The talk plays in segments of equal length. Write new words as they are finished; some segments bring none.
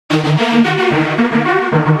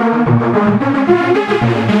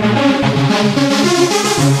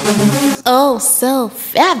Oh, so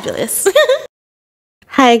fabulous.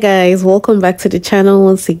 Hi guys, welcome back to the channel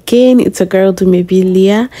once again. It's a girl Dumebi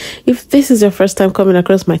Leah. If this is your first time coming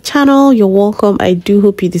across my channel, you're welcome. I do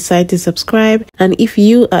hope you decide to subscribe, and if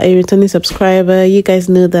you are a returning subscriber, you guys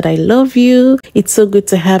know that I love you. It's so good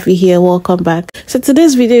to have you here. Welcome back. So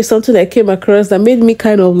today's video is something I came across that made me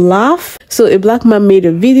kind of laugh. So a black man made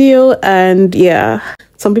a video, and yeah,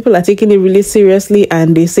 some people are taking it really seriously,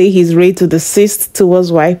 and they say he's ready to desist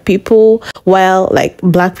towards white people, while like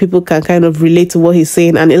black people can kind of relate to what he's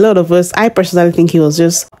saying. And a lot of us, I personally think he was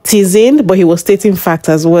just teasing, but he was stating facts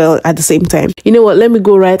as well at the same time. You know what? Let me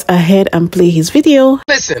go right ahead and play his video.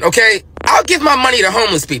 Listen, okay? I'll give my money to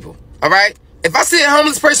homeless people, all right? If I see a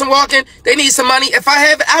homeless person walking, they need some money. If I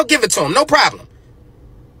have it, I'll give it to them, no problem.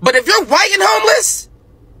 But if you're white and homeless,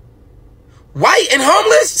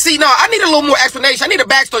 see, no, I need a little more explanation. I need a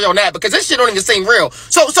backstory on that, because this shit don't even seem real.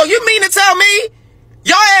 So you mean to tell me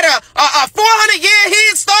y'all had a 400-year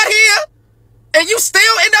head start here, and you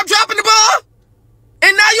still end up dropping the ball?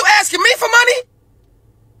 And now you asking me for money?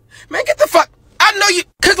 Man, get the fuck. I know you,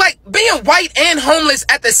 because like being white and homeless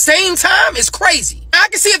at the same time is crazy. Now, I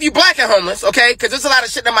can see if you black and homeless, okay, because there's a lot of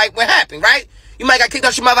shit that might happen, right? You might got kicked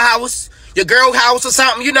out your mother's house, your girl house or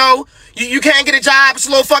something, you know. You can't get a job, it's a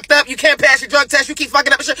little fucked up, you can't pass your drug test, you keep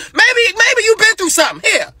fucking up and shit. Maybe you've been through something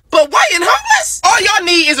here. But white and homeless? All y'all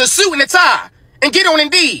need is a suit and a tie and get on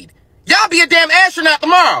Indeed. Y'all be a damn astronaut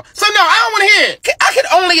tomorrow. So no, I don't want to hear it. I can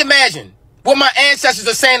only imagine what my ancestors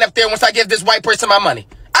are saying up there once I give this white person my money.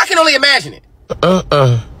 I can only imagine it.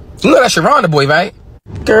 You know that's Sharonda boy, right?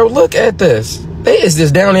 Girl, look at this. They is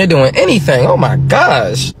just down there doing anything. Oh my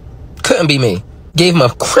gosh. Couldn't be me. Gave him a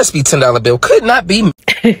crispy $10 bill. Could not be me.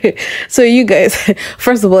 So you guys,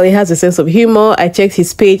 first of all, he has a sense of humor. I checked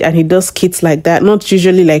his page and he does skits like that. Not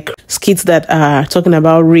usually like skits that are talking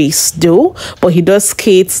about race though, but he does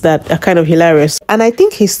skits that are kind of hilarious. And I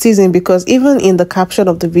think he's teasing, because even in the caption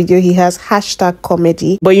of the video, he has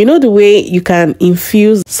 #comedy. But you know the way you can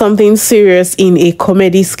infuse something serious in a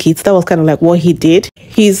comedy skit? That was kind of like what he did.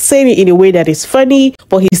 He's saying it in a way that is funny,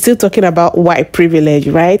 but he's still talking about white privilege,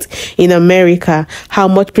 right? In America, how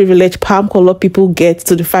much privilege palm color people get,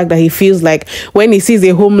 to the fact that he feels like when he sees a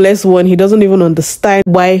homeless one, he doesn't even understand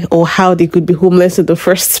why or how they could be homeless in the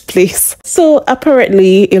first place. So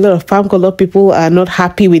apparently a lot of palm color people are not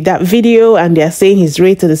happy with that video, and they're saying he's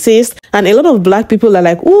ready to desist. And a lot of black people are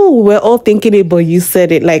like, oh, we're all thinking it, but you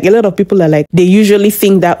said it. Like a lot of people are like, they usually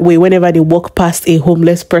think that way whenever they walk past a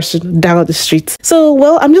homeless person down the street. So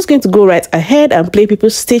well, I'm just going to go right ahead and play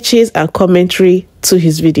people's stitches and commentary to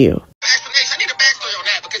his video.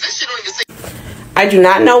 I do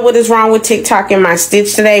not know what is wrong with TikTok in my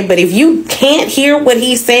stitch today, but if you can't hear what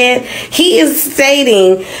he said, he is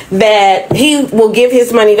stating that he will give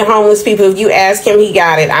his money to homeless people. If you ask him, he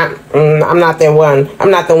got it. I'm not that one.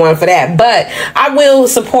 I'm not the one for that, but I will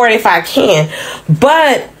support if I can.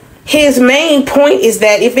 But his main point is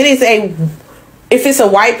that if it's a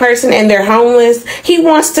white person and they're homeless, he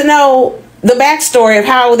wants to know the backstory of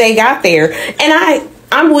how they got there. And I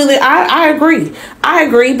agree. I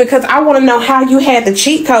agree, because I want to know how you had the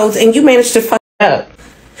cheat codes and you managed to fuck it up.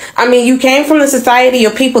 I mean, you came from the society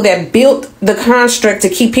of people that built the construct to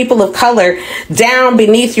keep people of color down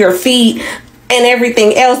beneath your feet and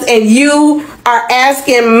everything else. And you are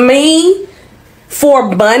asking me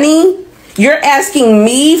for money? You're asking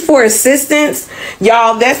me for assistance?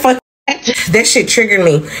 Y'all, that shit triggered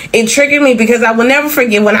me. It triggered me because I will never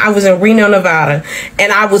forget when I was in Reno, Nevada,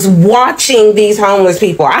 and I was watching these homeless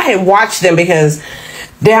people. I had watched them because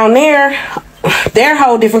down there, they're a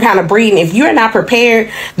whole different kind of breed. And if you're not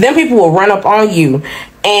prepared, then people will run up on you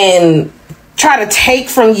and try to take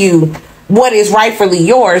from you what is rightfully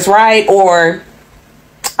yours, right? Or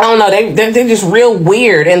I don't know, they're just real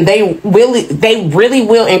weird, and they really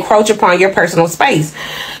will encroach upon your personal space.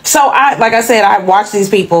 So like I said, I watched these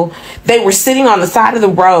people. They were sitting on the side of the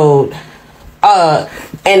road.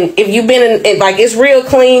 And if you've been in, like, it's real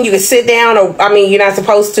clean, you can sit down, or I mean, you're not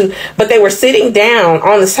supposed to, but they were sitting down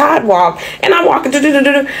on the sidewalk, and I'm walking,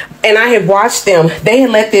 and I had watched them. They had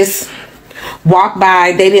let this walk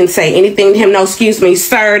by. They didn't say anything to him. No, excuse me,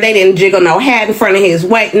 sir. They didn't jiggle no hat in front of his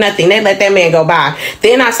way, nothing. They let that man go by.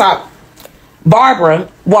 Then I saw Barbara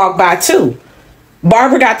walk by too.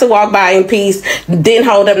 Barbara got to walk by in peace, didn't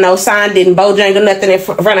hold up no sign, didn't bojangle nothing in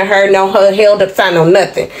front of her, no held up sign, no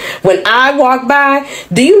nothing. When I walked by,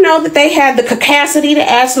 do you know that they had the capacity to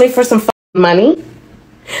ask me for some money?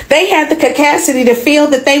 They had the capacity to feel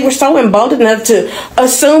that they were so emboldened enough to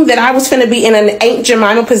assume that I was going to be in an Aunt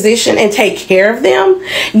Jemima position and take care of them.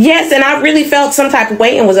 Yes, and I really felt some type of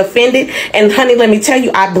way and was offended. And honey, let me tell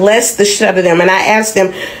you, I blessed the shit out of them. And I asked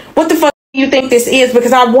them, what the fuck do you think this is?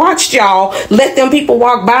 Because I watched y'all let them people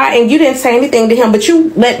walk by and you didn't say anything to him, but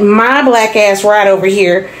you let my black ass right over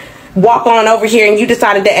here walk on over here and you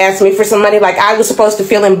decided to ask me for some money like I was supposed to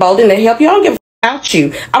feel emboldened to help you. I don't give a about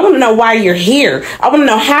you. I want to know why you're here. I want to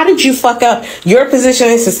know, how did you fuck up your position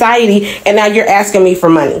in society and now you're asking me for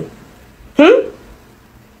money?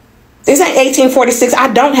 This ain't 1846.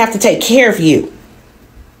 I don't have to take care of you.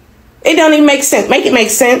 It don't even make sense. Make it make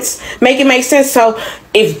sense. Make it make sense. So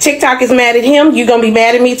if TikTok is mad at him, you're going to be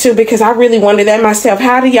mad at me too, because I really wonder that myself.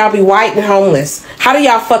 How do y'all be white and homeless? How do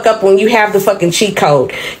y'all fuck up when you have the fucking cheat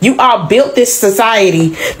code? You all built this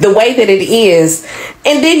society the way that it is,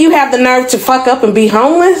 and then you have the nerve to fuck up and be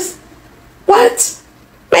homeless? What?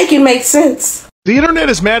 Make it make sense. The internet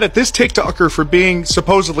is mad at this TikToker for being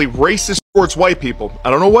supposedly racist towards white people. I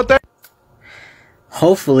don't know what that...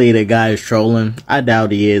 Hopefully the guy is trolling. I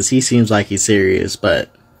doubt he is. He seems like he's serious, but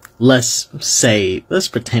let's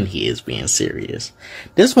pretend he is being serious.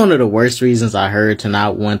 This is one of the worst reasons I heard to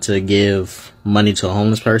not want to give money to a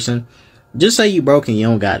homeless person. Just say you broke and you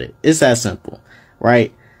don't got it. It's that simple,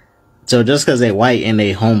 right? So just because they white and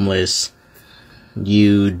they homeless,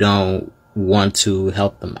 you don't want to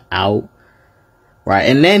help them out, right?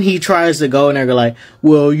 And then he tries to go in there and go like,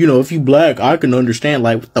 well, you know, if you black, I can understand.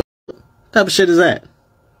 Like, what the type of shit is that?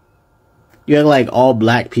 You act like all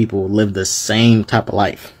black people live the same type of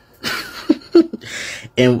life.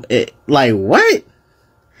 And like, what?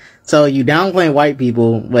 So you downplaying white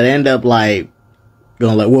people, but end up like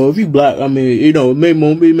going like, well, if you black, I mean, you know, it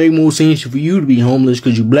make more sense for you to be homeless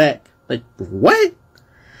because you black. Like, what?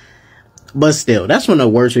 But still, that's one of the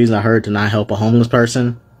worst reasons I heard to not help a homeless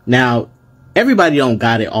person. Now, everybody don't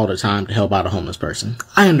got it all the time to help out a homeless person.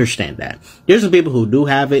 I understand that. There's some people who do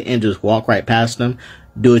have it and just walk right past them.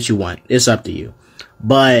 Do what you want. It's up to you.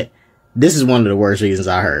 But this is one of the worst reasons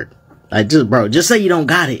I heard. Like, just say you don't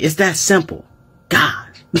got it. It's that simple. God.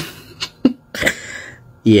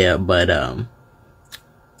 Yeah, but,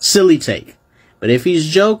 silly take. But if he's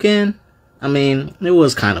joking, I mean, it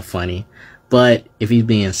was kind of funny. But if he's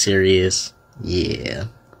being serious, yeah.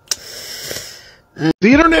 The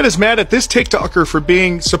internet is mad at this TikToker for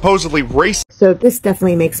being supposedly racist. So this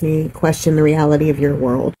definitely makes me question the reality of your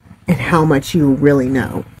world and how much you really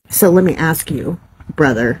know. So let me ask you,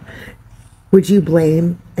 brother, would you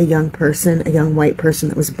blame a young person, a young white person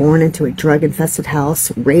that was born into a drug-infested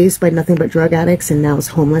house, raised by nothing but drug addicts, and now is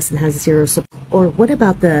homeless and has zero support? Or what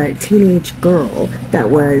about the teenage girl that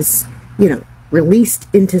was, you know, released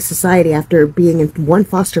into society after being in one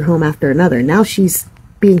foster home after another? Now she's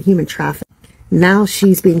being human trafficked. Now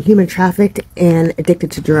she's being human trafficked and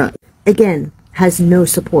addicted to drugs. Again, has no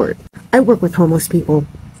support. I work with homeless people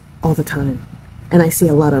all the time, and I see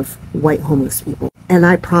a lot of white homeless people. And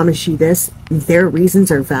I promise you this, their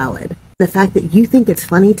reasons are valid. The fact that you think it's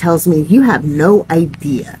funny tells me you have no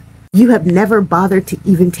idea. You have never bothered to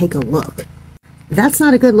even take a look. That's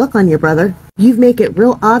not a good look on you, brother. You make it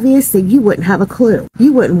real obvious that you wouldn't have a clue.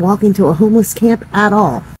 You wouldn't walk into a homeless camp at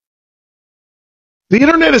all. The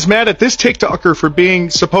internet is mad at this TikToker for being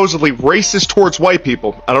supposedly racist towards white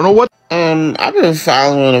people. I don't know what... I've been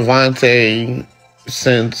following Avante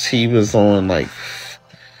since he was on, like,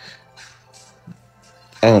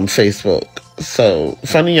 Facebook. So,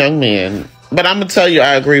 funny young man. But I'm gonna tell you,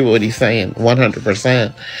 I agree with what he's saying,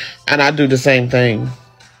 100%. And I do the same thing.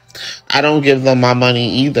 I don't give them my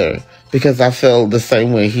money either, because I feel the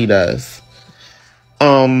same way he does.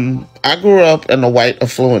 I grew up in a white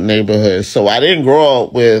affluent neighborhood, so I didn't grow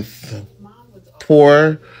up with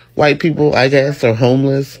poor white people, I guess, or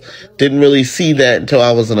homeless. Didn't really see that until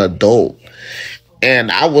I was an adult.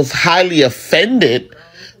 And I was highly offended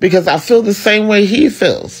because I feel the same way he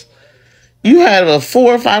feels. You had a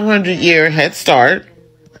 400 or 500 year head start.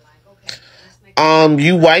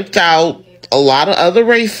 You wiped out a lot of other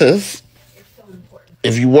races.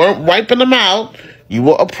 If you weren't wiping them out, you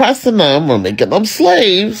were oppressing them or making them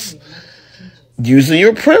slaves, using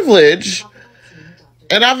your privilege.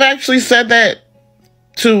 And I've actually said that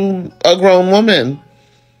to a grown woman.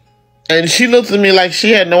 And she looked at me like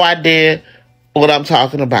she had no idea what I'm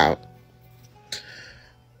talking about.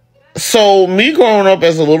 So me growing up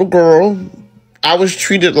as a little girl, I was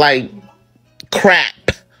treated like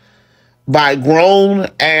crap by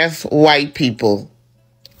grown-ass white people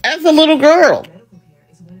as a little girl.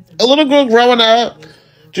 A little girl growing up,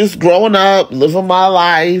 just growing up, living my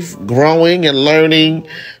life, growing and learning,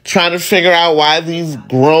 trying to figure out why these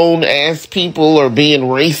grown-ass people are being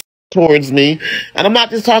racist towards me. And I'm not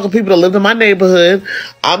just talking people that live in my neighborhood.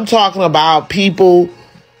 I'm talking about people,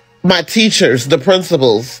 my teachers, the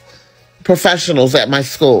principals, professionals at my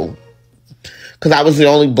school. Because I was the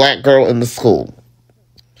only black girl in the school.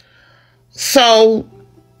 So,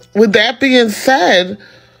 with that being said,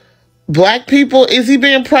 black people, is he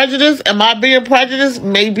being prejudiced? Am I being prejudiced?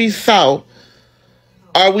 Maybe so.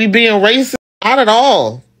 Are we being racist? Not at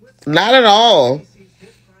all. Not at all.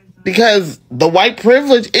 Because the white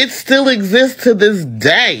privilege, it still exists to this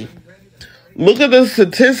day. Look at the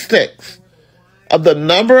statistics of the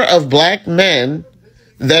number of black men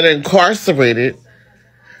that are incarcerated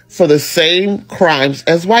for the same crimes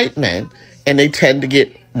as white men. And they tend to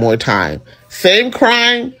get more time. Same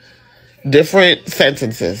crime, different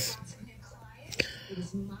sentences.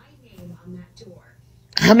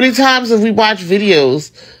 How many times have we watched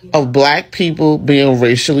videos of black people being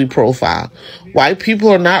racially profiled? White people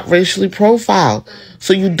are not racially profiled,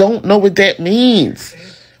 so you don't know what that means.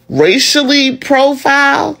 Racially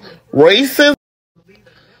profiled? Racist?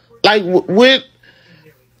 Like, with,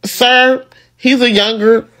 sir, he's a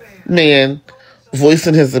younger man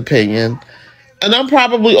voicing his opinion, and I'm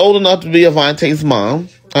probably old enough to be Avante's mom.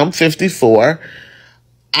 I'm 54.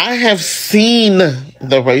 I have seen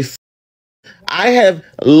the racism. I have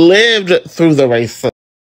lived through the racism.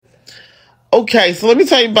 Okay, so let me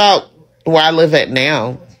tell you about where I live at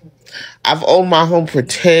now. I've owned my home for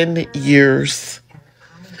 10 years.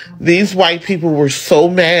 These white people were so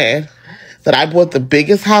mad that I bought the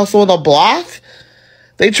biggest house on the block.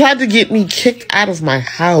 They tried to get me kicked out of my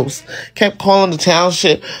house. Kept calling the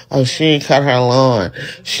township. Oh, she ain't cut her lawn.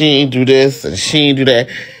 She ain't do this and she ain't do that.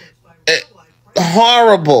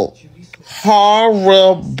 Horrible.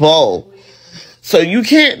 Horrible. So you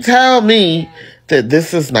can't tell me that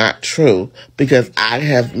this is not true because I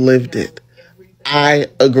have lived it. I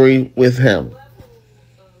agree with him.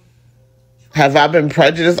 Have I been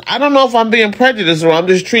prejudiced? I don't know if I'm being prejudiced or I'm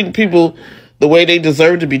just treating people the way they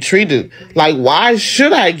deserve to be treated. Like, why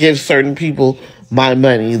should I give certain people my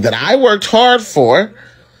money that I worked hard for,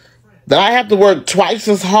 that I have to work twice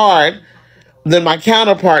as hard than my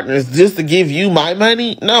counterpartners just to give you my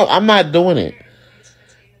money? No, I'm not doing it.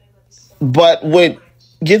 But what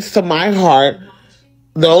gets to my heart,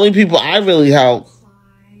 the only people I really help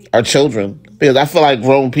are children. Because I feel like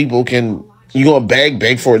grown people can, you go and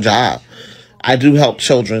beg for a job. I do help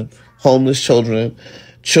children, homeless children,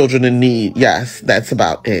 children in need. Yes, that's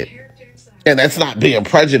about it. And that's not being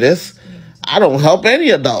prejudiced. I don't help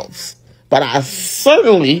any adults. But I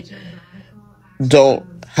certainly don't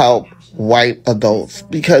help white adults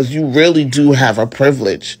because you really do have a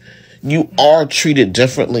privilege. You are treated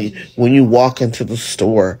differently when you walk into the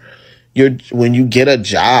store. When you get a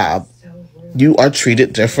job, you are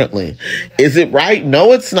treated differently. Is it right?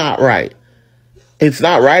 No, it's not right. It's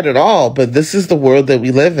not right at all, but this is the world that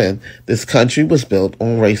we live in. This country was built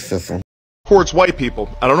on racism. Towards white people.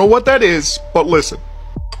 I don't know what that is, but listen.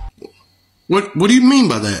 What do you mean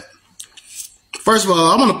by that? First of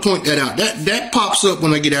all, I'm going to point that out. That pops up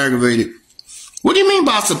when I get aggravated. What do you mean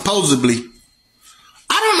by supposedly?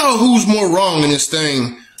 I don't know who's more wrong in this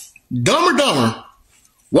thing. Dumb or dumber?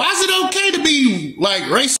 Why is it okay to be like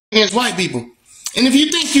racist against white people? And if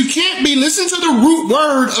you think you can't be, listen to the root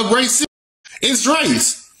word of racism. It's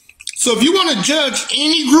race. So if you want to judge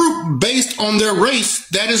any group based on their race,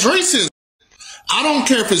 that is racism. I don't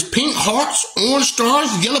care if it's pink hearts, orange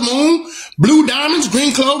stars, yellow moon, blue diamonds,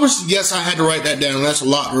 green clovers. Yes, I had to write that down. That's a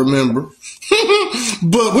lot to remember.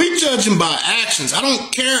 But we judging by actions. I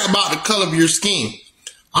don't care about the color of your skin.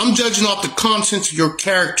 I'm judging off the contents of your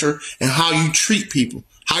character and how you treat people,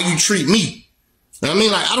 how you treat me. You know what I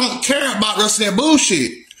mean? Like, I don't care about the rest of that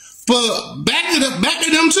bullshit. But back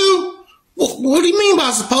to them too. What do you mean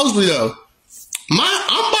by supposedly though?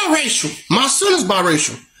 I'm biracial. My son is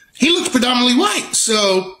biracial. He looks predominantly white.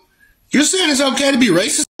 So you're saying it's okay to be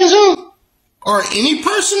racist or any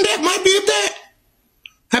person that might be at that?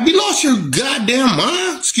 Have you lost your goddamn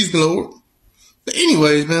mind? Excuse me, Lord. But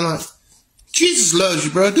anyways, man, like, Jesus loves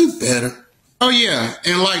you, bro. Do better. Oh yeah,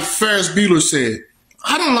 and like Ferris Bueller said,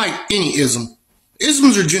 I don't like any ism.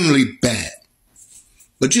 Isms are generally bad.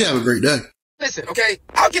 But you have a great day. Listen, okay?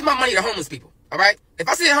 I'll give my money to homeless people, all right? If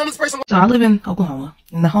I see a homeless person... So I live in Oklahoma,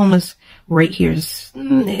 and the homeless rate here is,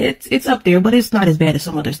 it's up there, but it's not as bad as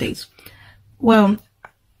some other states. Well,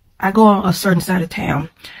 I go on a certain side of town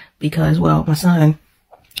because, well, my son,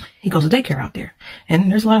 he goes to daycare out there,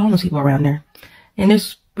 and there's a lot of homeless people around there. And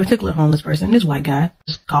there's particular homeless person, this white guy,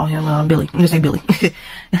 just call him Billy. I'm just say Billy.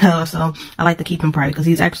 So I like to keep him private because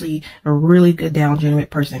he's actually a really good, down, generous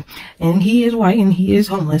person. And he is white and he is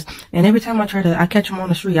homeless. And every time I catch him on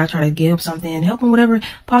the street, I try to give him something, help him whatever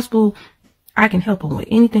possible I can help him with.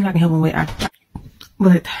 Anything I can help him with.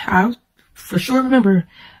 But I for sure remember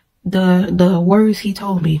the words he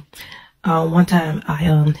told me. One time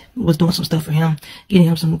I was doing some stuff for him, getting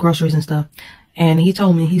him some groceries and stuff. And he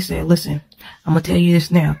told me, he said, listen, I'm going to tell you this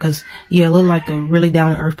now, because you look like a really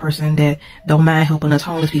down-to-earth person that don't mind helping us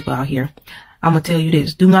homeless people out here. I'm going to tell you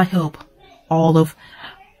this. Do not help all of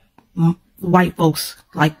white folks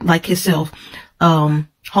like himself,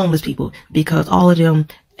 homeless people, because all of them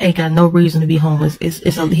ain't got no reason to be homeless.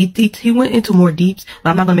 He went into more deeps,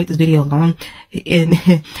 but I'm not going to make this video long. And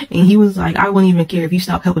he was like, I wouldn't even care if you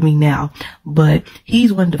stop helping me now. But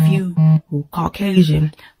he's one of the few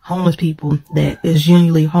Caucasian homeless people that is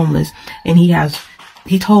genuinely homeless. And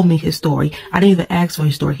he told me his story. I didn't even ask for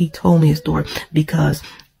his story. He told me his story because,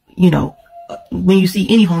 you know, when you see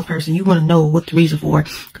any homeless person, you want to know what the reason for.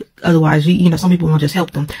 Otherwise, you know, some people want to just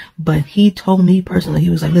help them. But he told me personally, he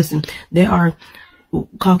was like, listen, there are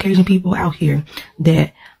Caucasian people out here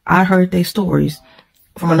that I heard their stories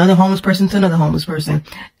from another homeless person to another homeless person,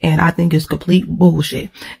 and I think it's complete bullshit.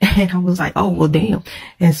 And I was like, oh, well, damn.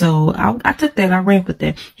 And so I took that, I ran with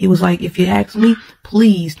that. He was like, if you ask me,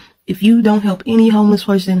 please, if you don't help any homeless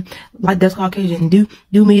person like that's Caucasian, do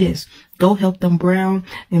me this. Go help them brown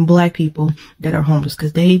and black people that are homeless,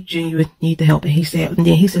 because they genuinely need the help. And then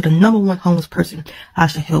he said the number one homeless person I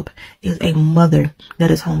should help is a mother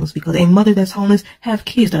that is homeless, because a mother that's homeless have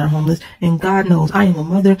kids that are homeless, and God knows I am a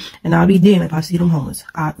mother and I'll be damned if I see them homeless.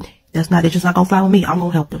 It's just not gonna fly with me. I'm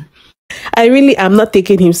gonna help them. I really am not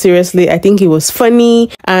taking him seriously. I think he was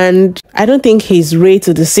funny, and I don't think he's ready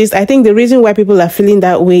to desist. I think the reason why people are feeling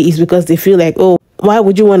that way is because they feel like, oh, why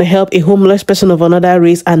would you want to help a homeless person of another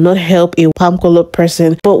race and not help a palm-colored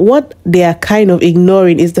person? But what they are kind of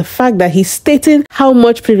ignoring is the fact that he's stating how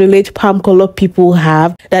much privilege palm-colored people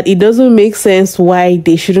have, that it doesn't make sense why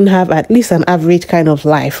they shouldn't have at least an average kind of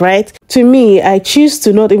life, right? To me, I choose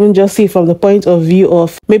to not even just see from the point of view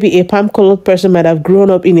of maybe a palm-colored person might have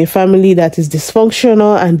grown up in a family that is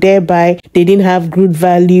dysfunctional, and thereby they didn't have good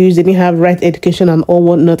values, they didn't have right education and all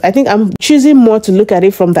whatnot. I think I'm choosing more to look at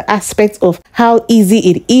it from the aspect of how easy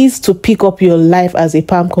it is to pick up your life as a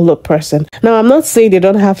palm-colored person. Now, I'm not saying they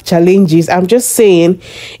don't have challenges. I'm just saying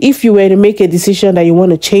if you were to make a decision that you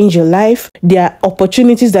want to change your life, there are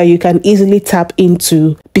opportunities that you can easily tap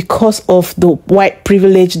into because of the white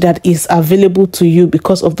privilege that is available to you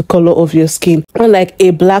because of the color of your skin. Unlike a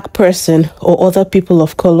black person or other people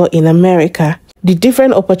of color in America, the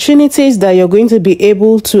different opportunities that you're going to be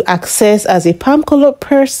able to access as a palm-colored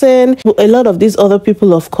person, a lot of these other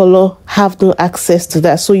people of color have no access to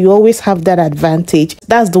that. So you always have that advantage.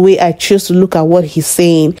 That's the way I choose to look at what he's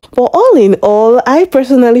saying. But all in all, I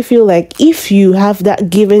personally feel like if you have that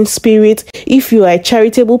giving spirit, if you are a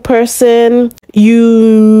charitable person,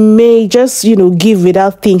 you may just, give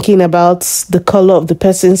without thinking about the color of the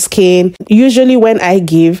person's skin. Usually when I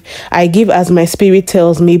give as my spirit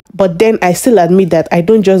tells me, but then I still admit that I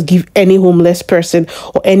don't just give any homeless person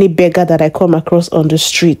or any beggar that I come across on the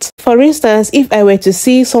street. For instance, if I were to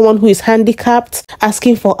see someone who is handicapped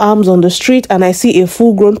asking for alms on the street, and I see a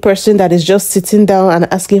full-grown person that is just sitting down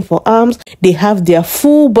and asking for alms, they have their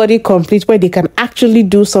full body complete where they can actually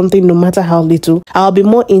do something no matter how little, I'll be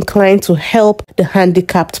more inclined to help the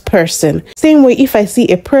handicapped person. Same way, if I see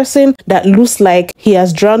a person that looks like he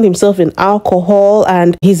has drowned himself in alcohol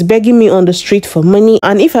and he's begging me on the street for money,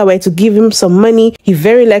 and if I were to give him some money, he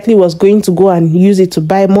very likely was going to go and use it to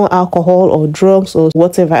buy more alcohol or drugs or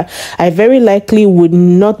whatever, I very likely would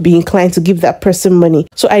not be inclined to give that person money.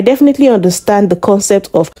 So I definitely understand the concept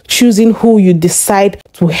of choosing who you decide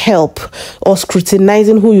to help or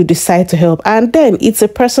scrutinizing who you decide to help. And then it's a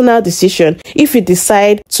personal decision. If you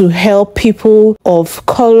decide to help people of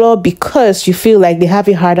color because you feel like they have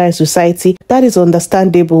it harder in society, that is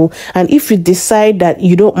understandable. And if you decide that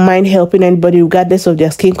you don't mind helping anybody regardless of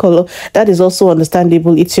their skin color, that is also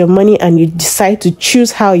understandable. It's your money and you decide to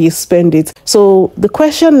choose how you spend it. So the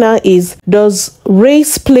question now is, does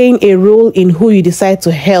race playing a role in who you decide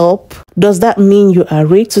to help Does that mean you are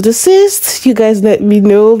racist? You guys let me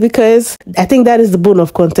know, because I think that is the bone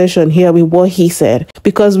of contention here with what he said.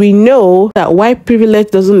 Because we know that white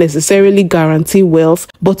privilege doesn't necessarily guarantee wealth,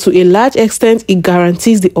 but to a large extent, it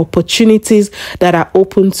guarantees the opportunities that are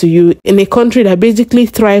open to you in a country that basically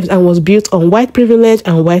thrives and was built on white privilege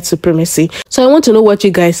and white supremacy. So I want to know what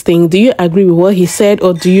you guys think. Do you agree with what he said,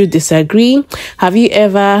 or do you disagree? Have you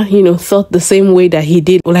ever, thought the same way that he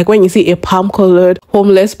did? Like when you see a palm-colored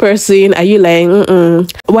homeless person, are you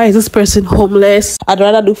like, why is this person homeless? I'd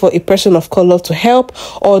rather look for a person of color to help.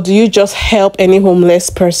 Or do you just help any homeless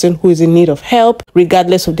person who is in need of help,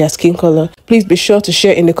 regardless of their skin color? Please be sure to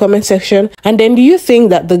share in the comment section. And then, do you think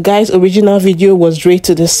that the guy's original video was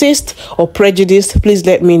racist or prejudiced? Please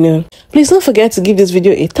let me know. Please don't forget to give this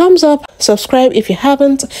video a thumbs up, subscribe if you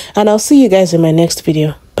haven't, and I'll see you guys in my next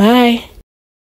video. Bye.